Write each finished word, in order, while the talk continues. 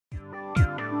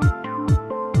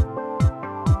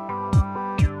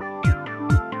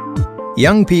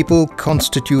Young people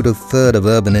constitute a third of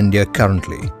urban India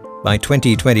currently. By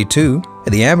 2022,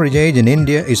 the average age in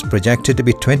India is projected to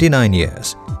be 29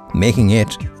 years, making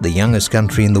it the youngest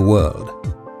country in the world.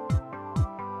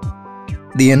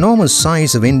 The enormous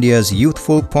size of India's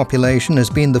youthful population has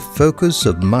been the focus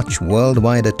of much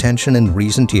worldwide attention in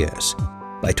recent years.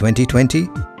 By 2020,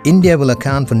 India will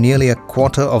account for nearly a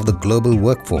quarter of the global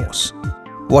workforce.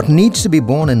 What needs to be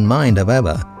borne in mind,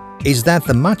 however, is that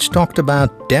the much talked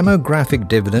about demographic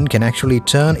dividend can actually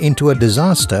turn into a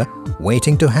disaster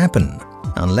waiting to happen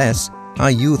unless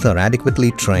our youth are adequately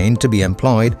trained to be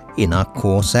employed in our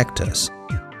core sectors.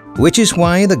 Which is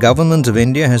why the government of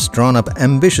India has drawn up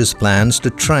ambitious plans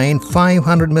to train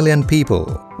 500 million people,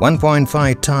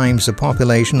 1.5 times the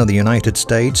population of the United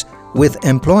States, with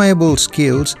employable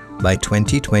skills by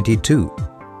 2022.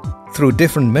 Through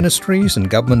different ministries and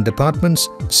government departments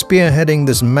spearheading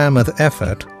this mammoth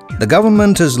effort, the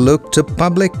government has looked to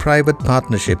public-private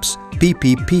partnerships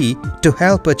 (PPP) to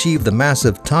help achieve the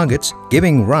massive targets,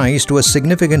 giving rise to a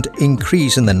significant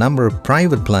increase in the number of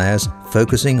private players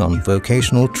focusing on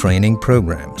vocational training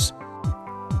programs.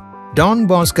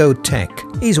 Bosco Tech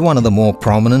is one of the more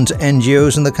prominent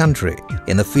NGOs in the country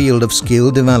in the field of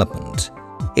skill development.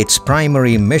 Its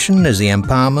primary mission is the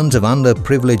empowerment of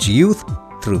underprivileged youth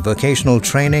through vocational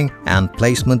training and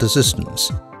placement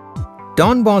assistance.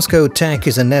 Bosco Tech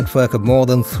is a network of more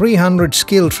than 300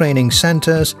 skill training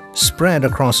centers spread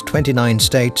across 29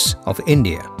 states of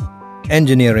India.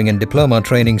 Engineering and diploma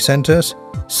training centers,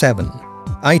 7.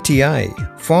 ITI,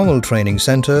 formal training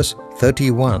centers,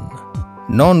 31.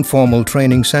 Non-formal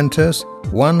training centers,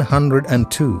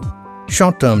 102.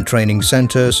 Short-term training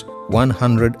centers,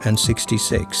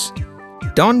 166.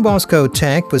 Bosco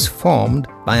Tech was formed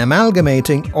by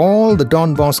amalgamating all the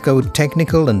Bosco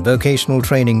technical and vocational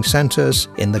training centers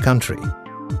in the country.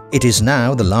 It is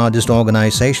now the largest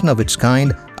organization of its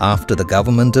kind after the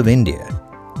Government of India.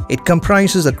 It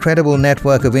comprises a credible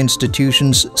network of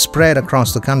institutions spread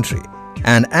across the country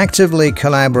and actively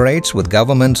collaborates with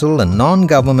governmental and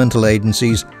non-governmental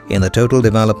agencies in the total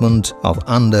development of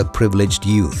underprivileged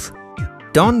youth.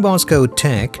 Bosco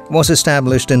Tech was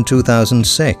established in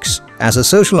 2006 as a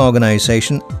social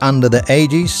organization under the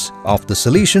aegis of the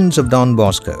Solutions of Don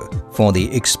Bosco for the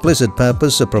explicit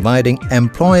purpose of providing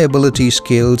employability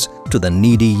skills to the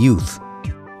needy youth.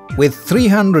 With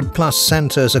 300 plus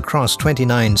centers across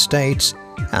 29 states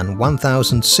and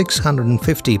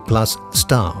 1,650 plus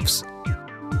staffs.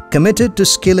 Committed to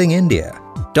skilling India,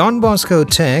 Bosco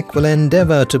Tech will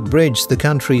endeavor to bridge the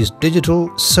country's digital,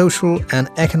 social and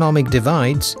economic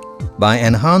divides by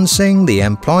enhancing the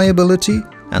employability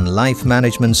and life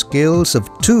management skills of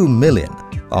 2 million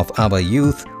of our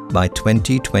youth by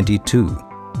 2022.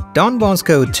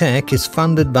 Bosco Tech is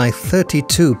funded by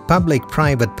 32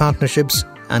 public-private partnerships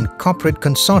and corporate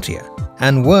consortia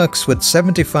and works with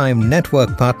 75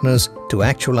 network partners to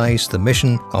actualize the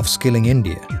mission of Skilling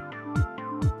India.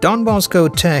 Bosco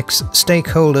Tech's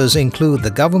stakeholders include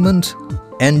the government,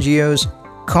 NGOs,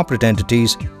 corporate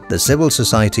entities, the civil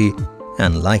society,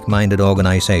 and like-minded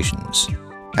organizations.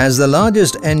 As the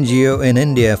largest NGO in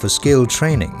India for skill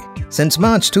training, since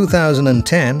March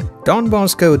 2010,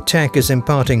 Bosco Tech is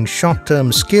imparting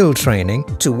short-term skill training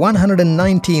to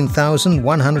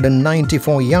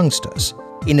 119,194 youngsters,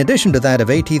 in addition to that of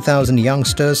 80,000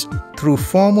 youngsters through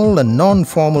formal and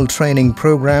non-formal training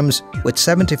programs with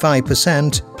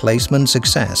 75% placement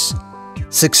success.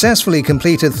 Successfully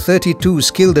completed 32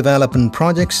 skill development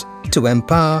projects to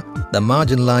empower the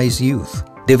marginalized youth.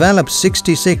 Developed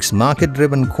 66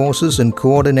 market-driven courses in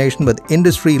coordination with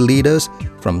industry leaders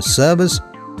from service,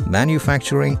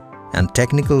 manufacturing, and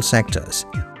technical sectors.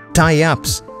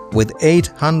 Tie-ups with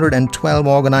 812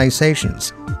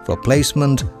 organizations for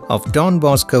placement of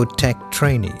Bosco Tech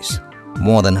trainees.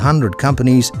 More than 100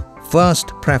 companies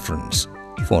first preference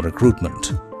for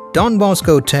recruitment.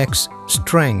 Bosco Tech's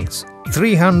strengths: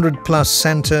 300 plus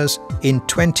centers in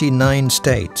 29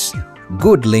 states.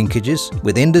 Good linkages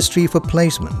with industry for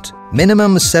placement.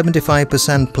 Minimum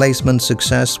 75% placement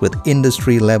success with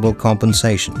industry-level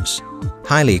compensations.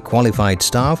 Highly qualified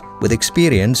staff with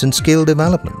experience in skill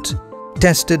development.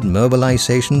 Tested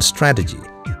mobilization strategy.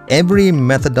 Every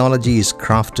methodology is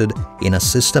crafted in a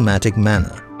systematic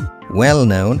manner. Well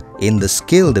known in the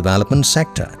skill development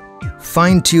sector.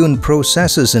 Fine-tuned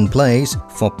processes in place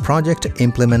for project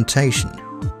implementation.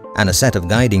 And a set of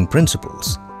guiding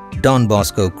principles.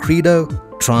 Bosco Credo,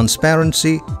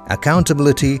 transparency,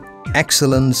 accountability,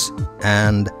 excellence,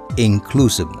 and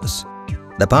inclusiveness.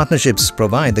 The partnerships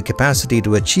provide the capacity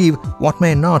to achieve what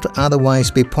may not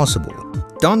otherwise be possible.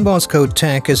 Bosco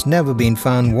Tech has never been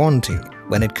found wanting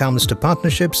when it comes to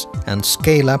partnerships and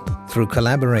scale up through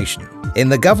collaboration. In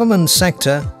the government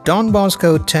sector, Don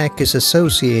Bosco Tech is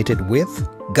associated with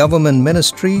government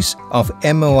ministries of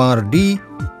MORD,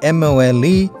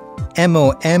 MOLE,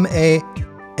 MOMA,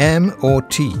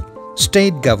 MOT,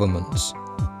 state governments,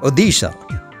 Odisha,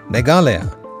 Meghalaya,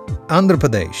 Andhra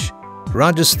Pradesh,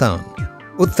 Rajasthan,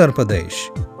 Uttar Pradesh,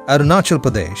 Arunachal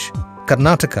Pradesh,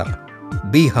 Karnataka,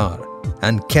 Bihar,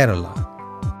 and Kerala.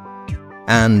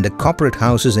 And corporate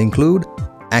houses include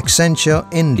Accenture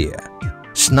India,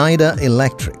 Schneider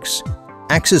Electrics,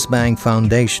 Axis Bank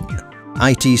Foundation,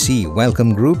 ITC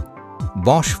Welcome Group,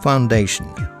 Bosch Foundation,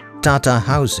 Tata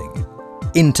Housing,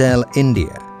 Intel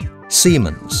India,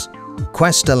 Siemens,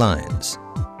 Quest Alliance,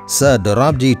 Sir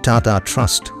Dorabji Tata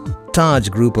Trust, Taj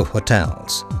Group of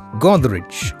Hotels,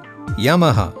 Godrej,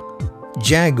 Yamaha,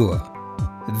 Jaguar,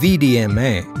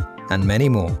 VDMA, and many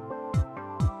more.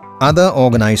 Other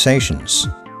organizations: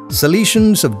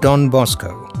 Solutions of Don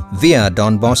Bosco, Via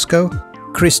Don Bosco,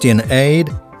 Christian Aid,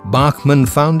 Bachman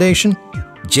Foundation,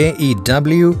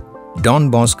 JEW, Don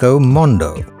Bosco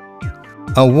Mondo.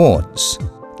 Awards: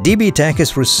 DB Tech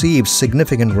has received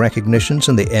significant recognitions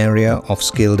in the area of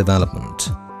skill development.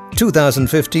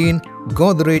 2015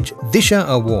 Godrej Disha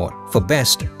Award for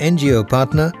Best NGO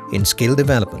Partner in Skill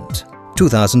Development.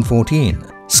 2014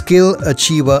 Skill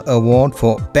Achiever Award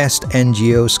for Best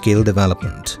NGO Skill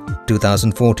Development.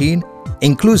 2014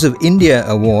 Inclusive India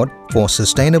Award for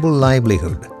Sustainable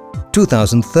Livelihood.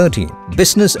 2013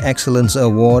 Business Excellence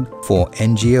Award for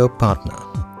NGO Partner.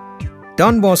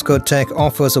 Don Bosco Tech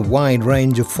offers a wide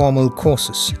range of formal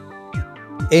courses: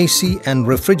 AC and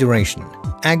Refrigeration,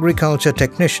 Agriculture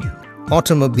Technician,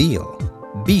 Automobile,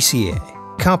 BCA,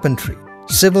 Carpentry,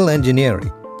 Civil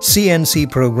Engineering,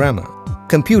 CNC Programmer,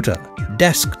 Computer,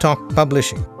 Desktop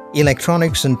Publishing,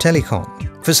 Electronics and Telecom,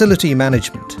 Facility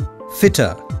Management,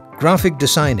 Fitter, Graphic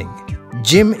Designing,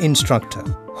 Gym Instructor,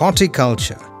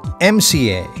 Horticulture,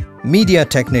 MCA, Media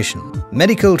Technician,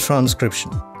 Medical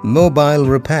Transcription, Mobile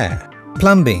Repair,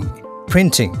 Plumbing,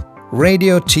 Printing,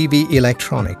 Radio TV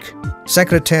Electronic,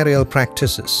 Secretarial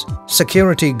Practices,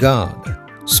 Security Guard,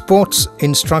 Sports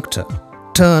Instructor,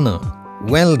 Turner,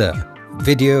 Welder,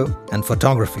 Video and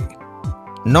Photography.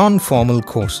 Non-formal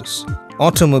courses: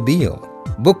 Automobile,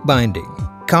 Bookbinding,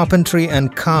 Carpentry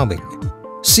and Carving,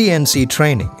 CNC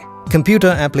Training, Computer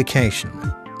Application,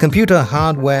 Computer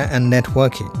Hardware and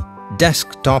Networking,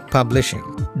 Desktop Publishing,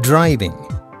 Driving,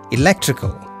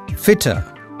 Electrical, Fitter,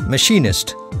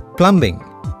 Machinist, Plumbing,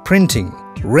 Printing,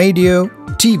 Radio,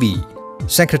 TV,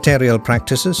 Secretarial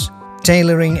Practices,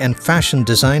 Tailoring and Fashion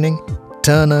Designing,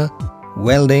 Turner,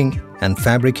 Welding and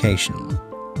Fabrication.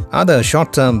 Other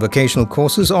short-term vocational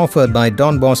courses offered by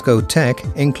Don Bosco Tech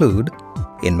include: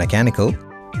 in Mechanical,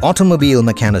 Automobile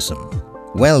Mechanism,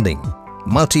 Welding,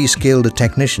 Multi-Skilled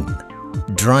Technician,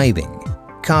 Driving,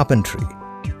 Carpentry,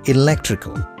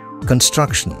 Electrical,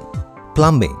 Construction,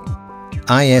 Plumbing,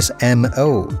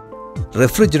 ISMO,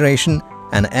 Refrigeration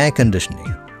and Air Conditioning,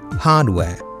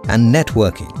 Hardware and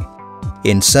Networking.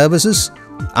 In Services,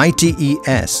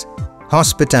 ITES,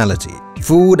 Hospitality,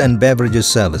 Food and Beverages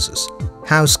Services,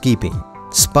 Housekeeping,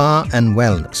 Spa and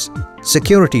Wellness,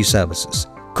 Security Services,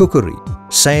 Cookery,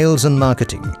 Sales and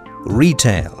Marketing,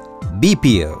 Retail,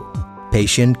 BPO,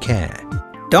 Patient Care.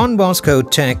 Don Bosco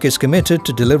Tech is committed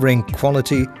to delivering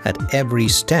quality at every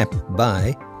step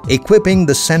by equipping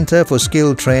the Center for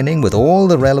Skill Training with all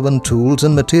the relevant tools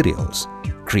and materials,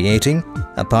 creating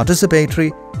a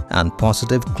participatory and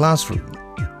positive classroom,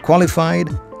 qualified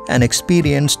and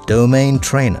experienced domain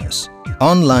trainers,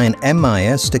 online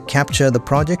MIS to capture the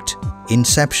project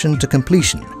inception to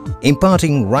completion,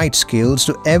 imparting right skills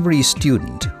to every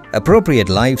student, appropriate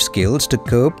life skills to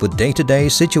cope with day-to-day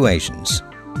situations,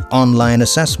 online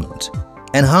assessment,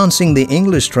 enhancing the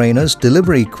English trainers'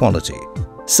 delivery quality,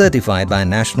 certified by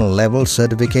national-level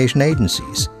certification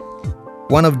agencies.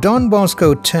 One of Don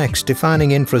Bosco Tech's defining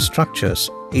infrastructures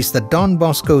is the Don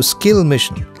Bosco Skill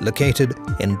Mission located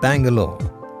in Bangalore.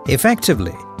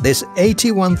 Effectively, this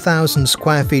 81,000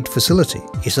 square feet facility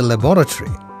is a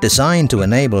laboratory designed to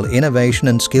enable innovation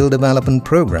and skill development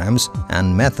programs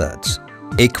and methods.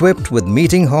 Equipped with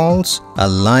meeting halls, a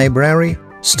library,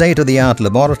 state-of-the-art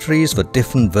laboratories for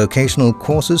different vocational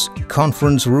courses,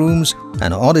 conference rooms,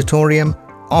 an auditorium,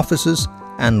 offices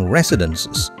and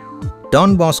residences,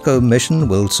 Don Bosco Mission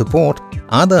will support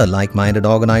other like-minded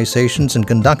organizations in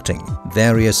conducting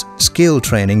various skill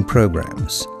training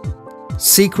programs.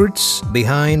 Secrets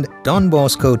behind Don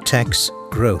Bosco Tech's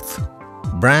growth: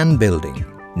 brand building,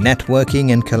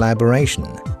 networking and collaboration,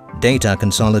 data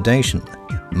consolidation,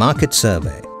 market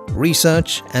survey,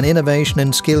 research and innovation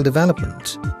in skill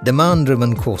development,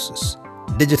 demand-driven courses,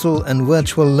 digital and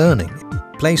virtual learning,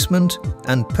 placement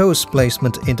and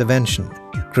post-placement intervention,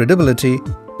 credibility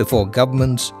before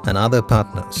governments and other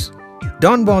partners.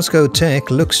 Don Bosco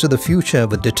Tech looks to the future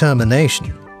with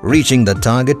determination, reaching the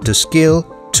target to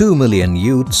skill 2 million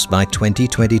youths by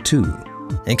 2022,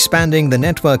 expanding the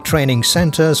network training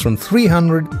centers from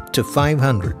 300 to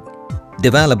 500,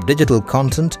 develop digital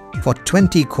content for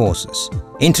 20 courses,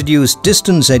 introduce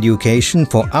distance education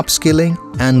for upskilling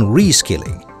and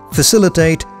reskilling,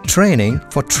 facilitate training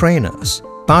for trainers,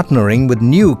 partnering with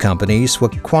new companies for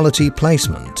quality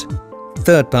placement,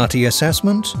 third-party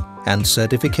assessment and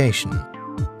certification.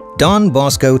 Don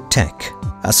Bosco Tech,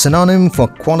 a synonym for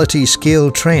quality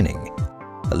skill training,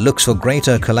 looks for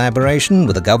greater collaboration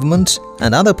with the government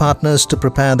and other partners to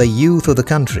prepare the youth of the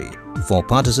country for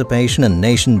participation in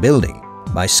nation building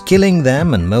by skilling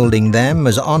them and molding them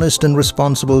as honest and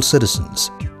responsible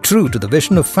citizens, true to the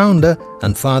vision of founder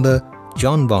and father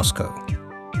John Bosco.